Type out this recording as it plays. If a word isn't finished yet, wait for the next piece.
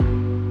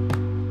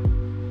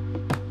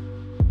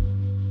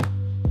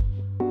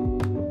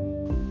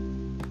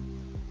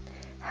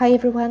Hi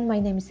everyone, my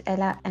name is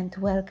Ella and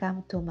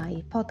welcome to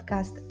my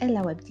podcast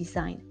Ella Web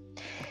Design.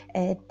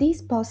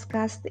 This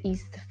podcast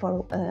is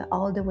for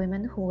all the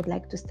women who would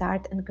like to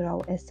start and grow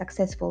a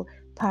successful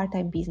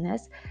part-time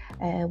business,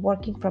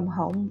 working from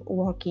home,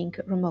 working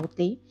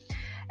remotely.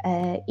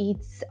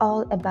 It's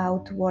all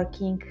about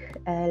working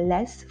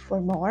less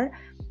for more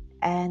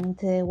and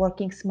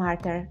working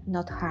smarter,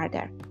 not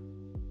harder.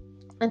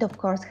 And of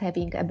course,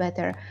 having a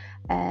better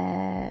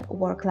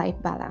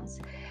work-life balance.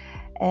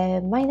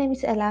 My name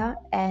is Ella,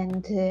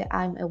 and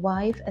I'm a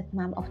wife and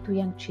mom of two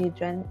young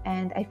children.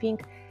 And I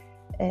think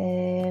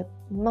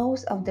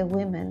most of the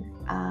women,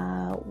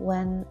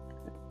 when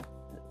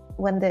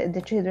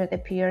the children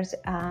appears,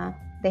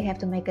 they have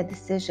to make a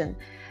decision.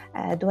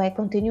 Do I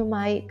continue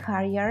my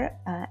career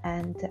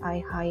and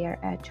I hire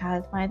a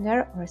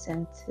childminder or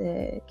send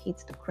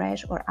kids to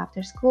crash or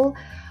after school,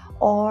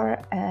 or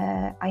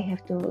I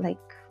have to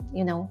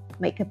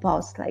make a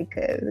pause,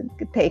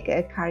 take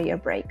a career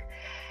break.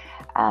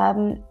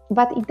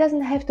 But it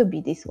doesn't have to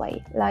be this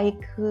way.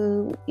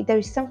 There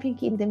is something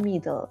in the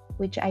middle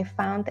which I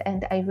found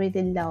and I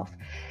really love.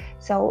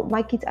 So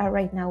my kids are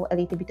right now a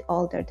little bit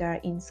older,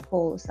 they're in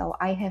school, so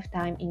I have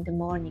time in the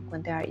morning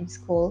when they are in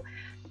school.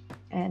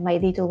 My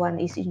little one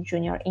is in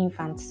junior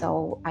infant,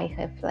 so I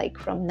have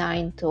from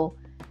 9 to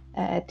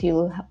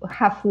till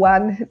half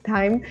one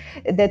time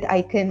that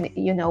I can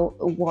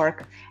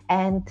work.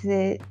 And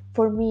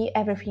for me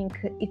everything,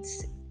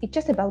 it's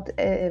just about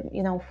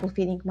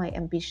fulfilling my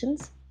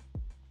ambitions.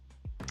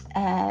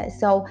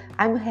 So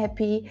I'm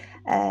happy,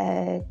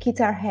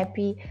 kids are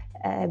happy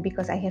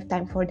because I have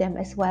time for them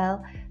as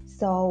well.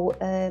 So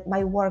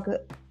my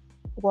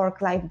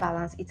work-life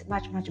balance, it's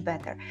much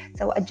better.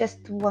 So I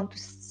just want to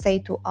say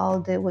to all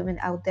the women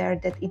out there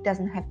that it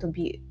doesn't have to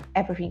be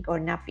everything or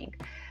nothing.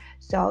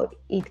 So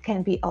it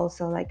can be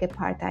also like a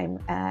part-time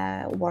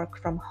work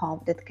from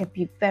home that can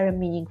be very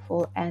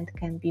meaningful and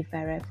can be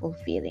very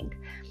fulfilling.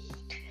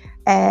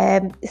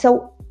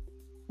 So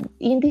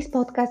in this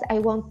podcast, I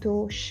want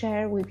to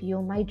share with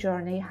you my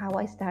journey, how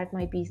I start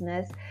my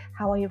business,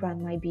 how I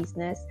run my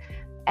business.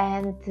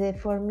 And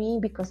for me,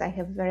 because I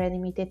have very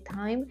limited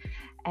time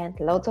and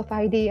lots of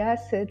ideas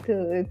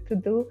to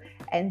do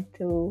and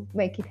to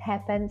make it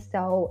happen,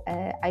 so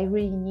I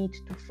really need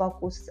to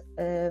focus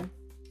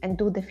and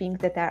do the things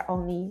that are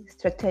only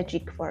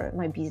strategic for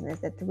my business,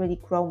 that really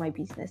grow my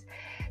business.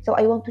 So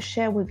I want to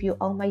share with you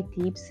all my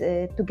tips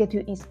to get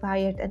you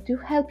inspired and to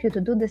help you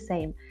to do the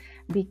same,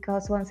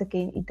 because once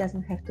again, it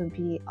doesn't have to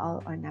be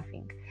all or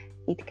nothing.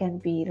 It can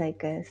be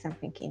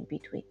something in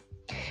between.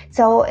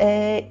 So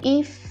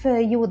if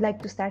you would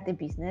like to start a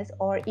business,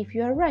 or if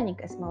you are running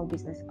a small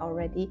business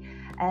already,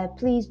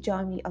 please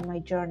join me on my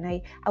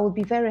journey. I would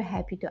be very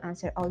happy to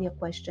answer all your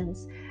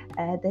questions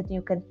that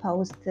you can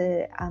post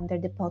under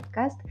the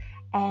podcast.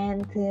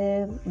 And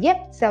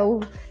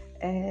so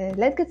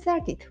let's get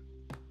started.